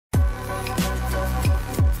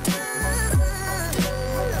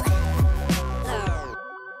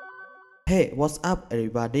Hey, what's up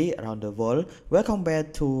everybody around the world? Welcome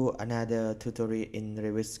back to another tutorial in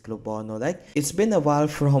Revit Global Knowledge. It's been a while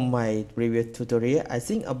from my previous tutorial. I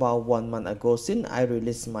think about 1 month ago since I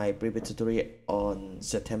released my previous tutorial on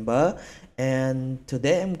September. And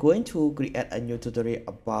today I'm going to create a new tutorial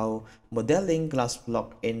about modeling glass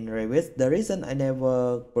block in Revit. The reason I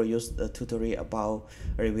never produced a tutorial about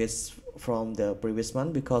Revit from the previous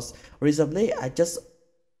month because recently I just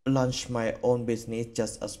launch my own business,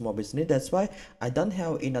 just a small business. That's why I don't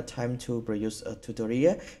have enough time to produce a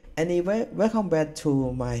tutorial. Anyway, welcome back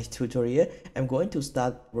to my tutorial. I'm going to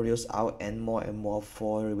start produce out and more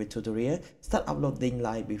for Revit tutorial, start uploading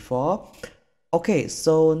like before. Okay,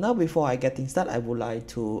 so now before I getting started, I would like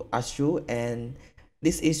to ask you, and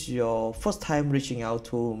this is your first time reaching out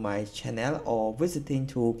to my channel or visiting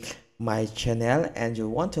to my channel and you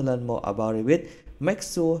want to learn more about Revit, make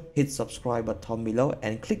sure hit subscribe button below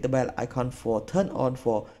and click the bell icon for turn on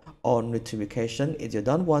for all notification if you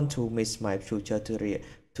don't want to miss my future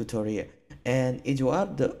tutorial. And if you are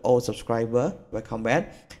the old subscriber, welcome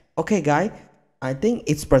back. Okay guys, I think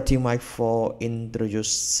it's pretty much for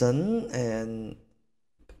introduction and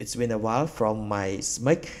it's been a while from my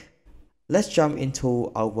mic. Let's jump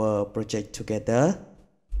into our project together.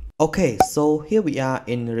 Okay, so here we are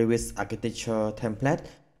in Revit architecture template.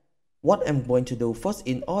 What I'm going to do first,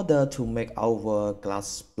 in order to make our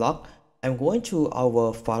glass block, I'm going to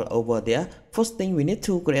our file over there. First thing, we need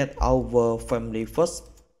to create our family first.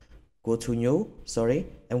 Go to new,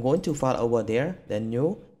 I'm going to file over there, then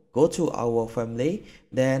new, go to our family.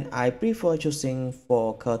 Then I prefer choosing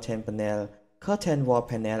for curtain panel, curtain wall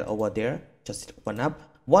panel over there. Just open up.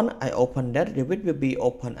 Once I open that, Revit will be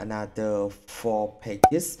open another 4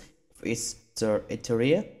 pages. It's the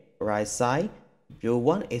interior, right side, view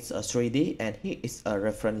 1 is a 3D, and here is a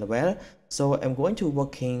reference level. So I'm going to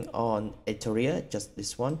working on interior, just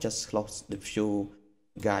this one, just close the view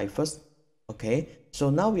guide first. Okay, so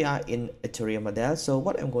now we are in interior model. So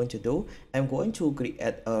what I'm going to do, I'm going to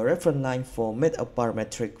create a reference line for made a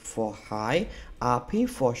parametric for high, RP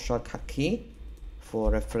for shortcut key, for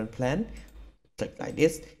reference plan, click like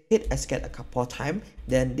this, hit escape a couple times,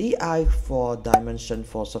 then DI for dimension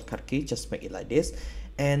for shortcut key, just make it like this.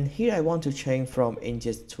 And here I want to change from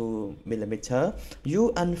inches to millimeter,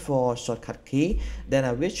 UN for shortcut key, then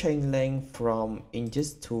I will change length from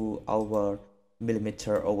inches to our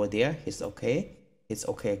millimeter over there. It's okay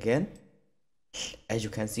again, as you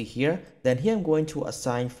can see here. Then here I'm going to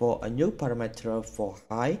assign for a new parameter for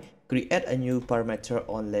height, create a new parameter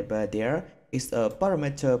on label. There is a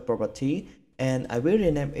parameter property and I will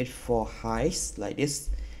rename it for height like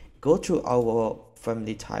this. Go to our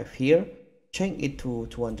family type here, change it to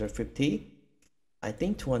 250. I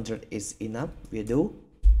think 200 is enough. We do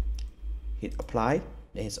hit apply,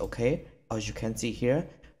 then it's okay, as you can see here.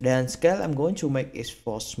 Then scale, I'm going to make it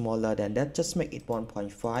for smaller than that, just make it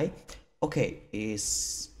 1.5. okay,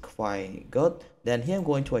 is quite good. Then here I'm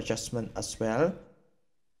going to adjustment as well,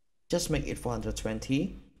 just make it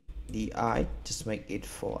 420. DI, just make it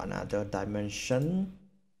for another dimension,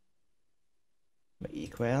 make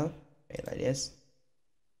equal, like this.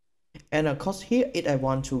 And of course here if I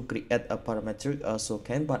want to create a parametric also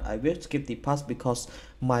can, but I will skip the part because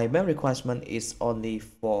my main requirement is only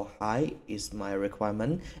for height is my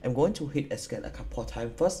requirement. I'm going to hit escape a couple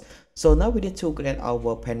times first. So now we need to create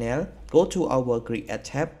our panel. Go to our create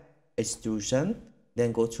tab, extrusion,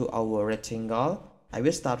 then go to our rectangle. I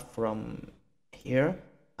will start from here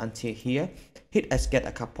until here, hit escape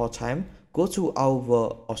a couple times, go to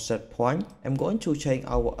our offset point. I'm going to change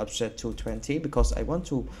our offset to 20 because I want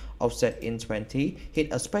to offset in 20.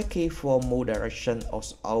 Hit a space key for move direction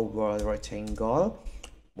of our rectangle,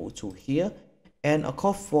 move to here. And of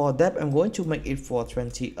course for depth, I'm going to make it for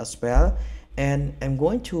 20 as well. And I'm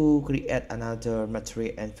going to create another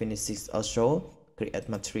material and finishes also. Create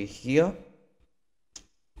material here,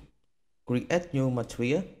 create new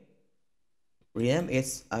material, rename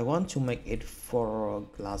it. I want to make it for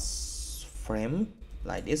glass frame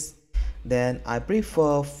like this. Then I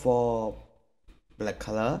prefer for black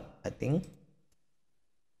color, I think.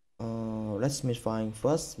 Let's find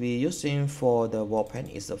first. We using for the wall paint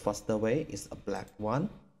is the faster way, is a black one.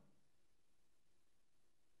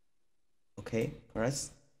 Okay, correct.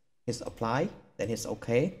 Hit apply, then hit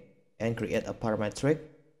okay, and create a parametric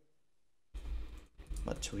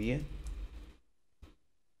material,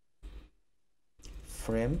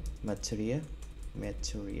 frame materials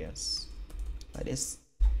like this.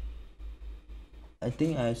 I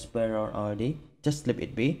think I spelled wrong already, just leave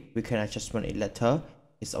it be, we can adjustment it later.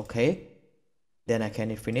 It's okay. Then I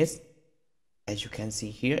can finish. As you can see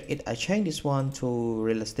here, if I change this one to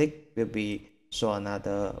realistic, will be so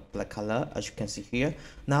another black color as you can see here.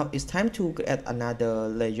 Now it's time to add another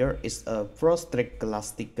layer. It's a prosthetic glass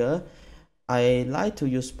sticker. I like to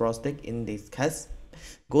use prosthetic in this case.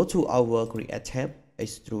 Go to our create tab,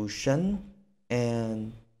 extrusion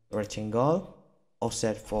and rectangle,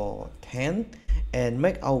 offset for 10, and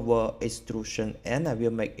make our extrusion, and I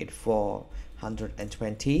will make it for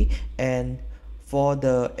 120, and for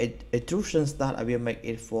the extrusion start I will make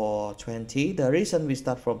it for 20. The reason we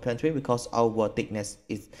start from 20 because our thickness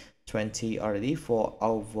is 20 already for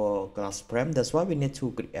our glass frame. That's why we need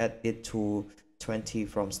to add it to 20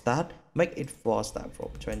 from start. Make it for start from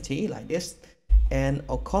 20 like this. And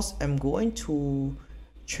of course I'm going to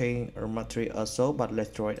change our material also, but let's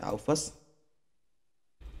draw it out first.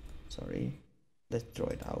 Sorry, let's draw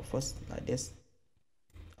it out first like this.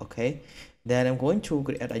 Okay, then I'm going to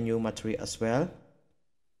create a new material as well.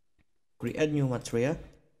 Create new material.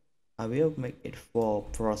 I will make it for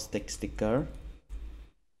prosthetic sticker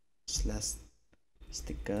slash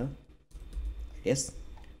sticker. Yes,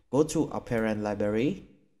 go to apparent library.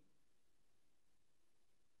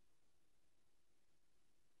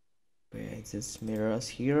 Where is this mirrors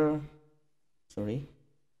here? Sorry.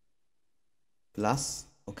 Plus,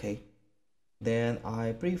 okay. Then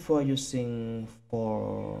I prefer using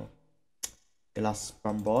for glass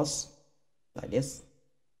boss like this.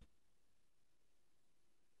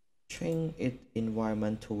 Change it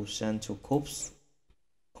environment to send to cubes.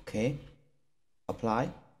 Okay.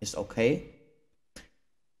 Apply. It's okay.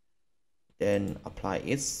 Then apply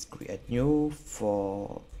it. Create new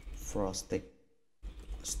for frosted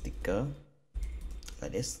sticker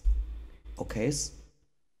like this. Okay.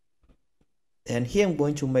 And here I'm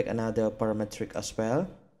going to make another parametric as well.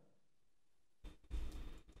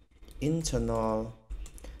 Internal,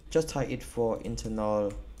 just type it for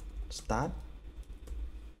internal start.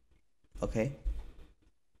 Okay.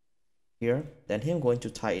 Here, then here I'm going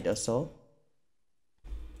to type it also.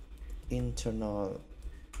 Internal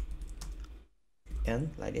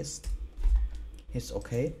end like this. It's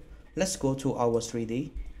okay. Let's go to our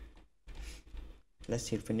 3D. Let's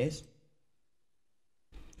hit finish.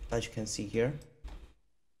 As you can see here,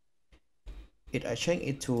 I change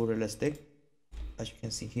it to realistic, as you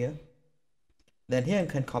can see here. Then here I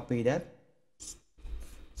can copy that.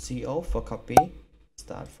 CO for copy.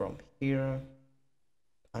 Start from here,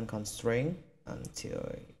 unconstrained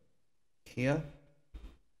until here.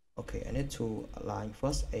 Okay, I need to align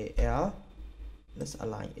first AL. Let's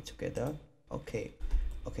align it together. Okay,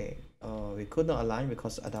 okay. We could not align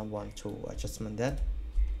because I don't want to adjustment that.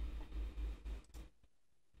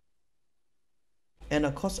 And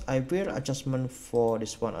of course I will adjustment for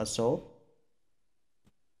this one also.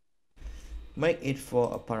 Make it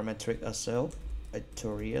for a parametric also,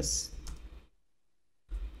 victorious.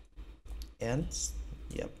 And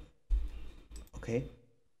yep. Okay,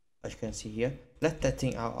 as you can see here, let's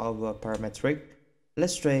testing out our parametric.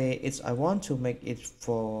 Let's try it. I want to make it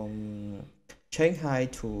from Shanghai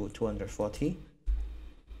to 240. You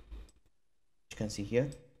can see here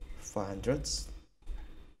 500.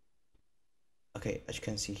 Okay, as you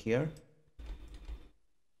can see here,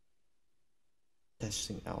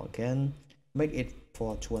 testing out again, make it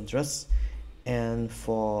for 200, and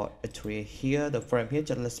for a tree here, the frame here,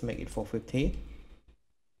 just let's make it for 50.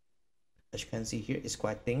 As you can see here, it's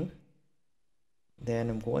quite thin. Then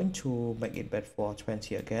I'm going to make it back for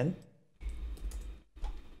 20 again.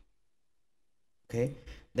 Okay,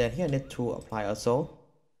 then here I need to apply also.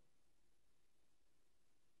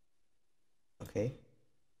 Okay,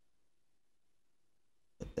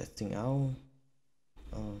 testing out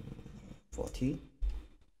 40,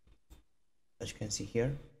 as you can see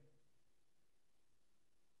here.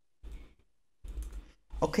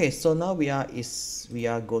 Okay, so now we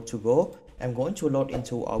are good to go. I'm going to load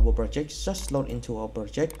into our project. Just load into our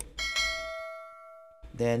project.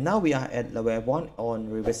 Then now we are at level 1 on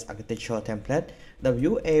Revit architecture template.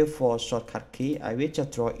 WA for shortcut key. I will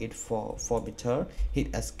just draw it for 4 meter.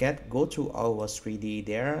 Hit escape. Go to our 3D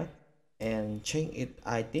there and change it.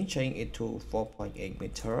 I think change it to 4.8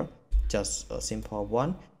 meter. Just a simple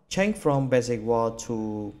one. Change from basic wall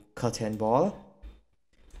to curtain wall.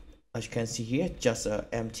 As you can see here, just an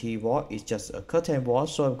empty wall. It's just a curtain wall.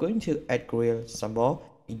 So I'm going to add grill symbol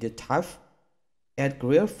in the type. Add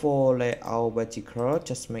grill for layout vertical.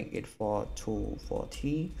 Just make it for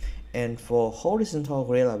 240. And for horizontal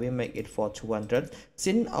grill, I will make it for 200.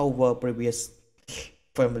 Since our previous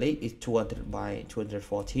family is 200 by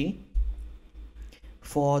 240.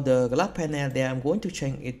 For the glass panel there, I'm going to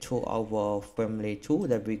change it to our family 2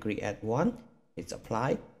 that we create one. It's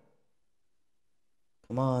applied.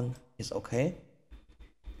 Come on, it's okay.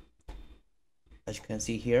 As you can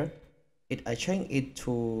see here, I change it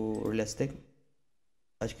to realistic.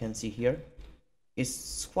 As you can see here,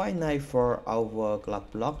 it's quite nice for our glass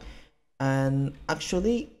block. And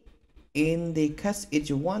actually, in the case if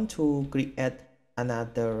you want to create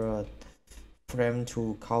another frame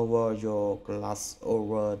to cover your glass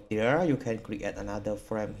over there, you can create another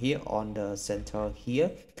frame here on the center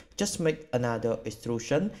here. Just make another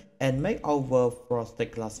extrusion and make our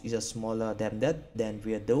frosted glass is smaller than that, then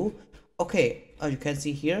we'll do. Okay, as you can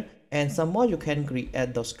see here, and some more you can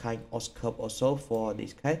create those kind of curve also for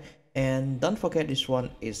this kind. And don't forget, this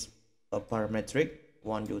one is a parametric.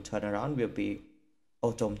 When you turn around will be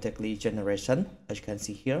automatically generation, as you can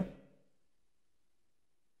see here.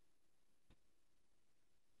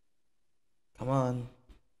 Come on,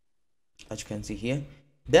 as you can see here,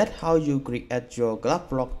 that's how you create your glass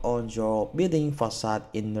block on your building facade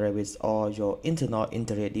in Revit or your internal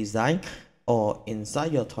interior design or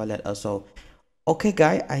inside your toilet also. Okay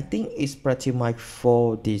guys, I think it's pretty much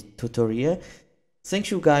for this tutorial.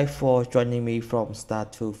 Thank you guys for joining me from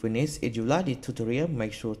start to finish. If you like this tutorial,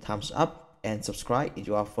 make sure thumbs up and subscribe if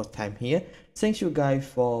you are first time here. Thank you guys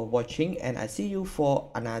for watching, and I see you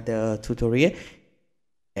for another tutorial,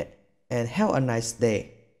 and have a nice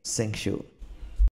day. Thank you.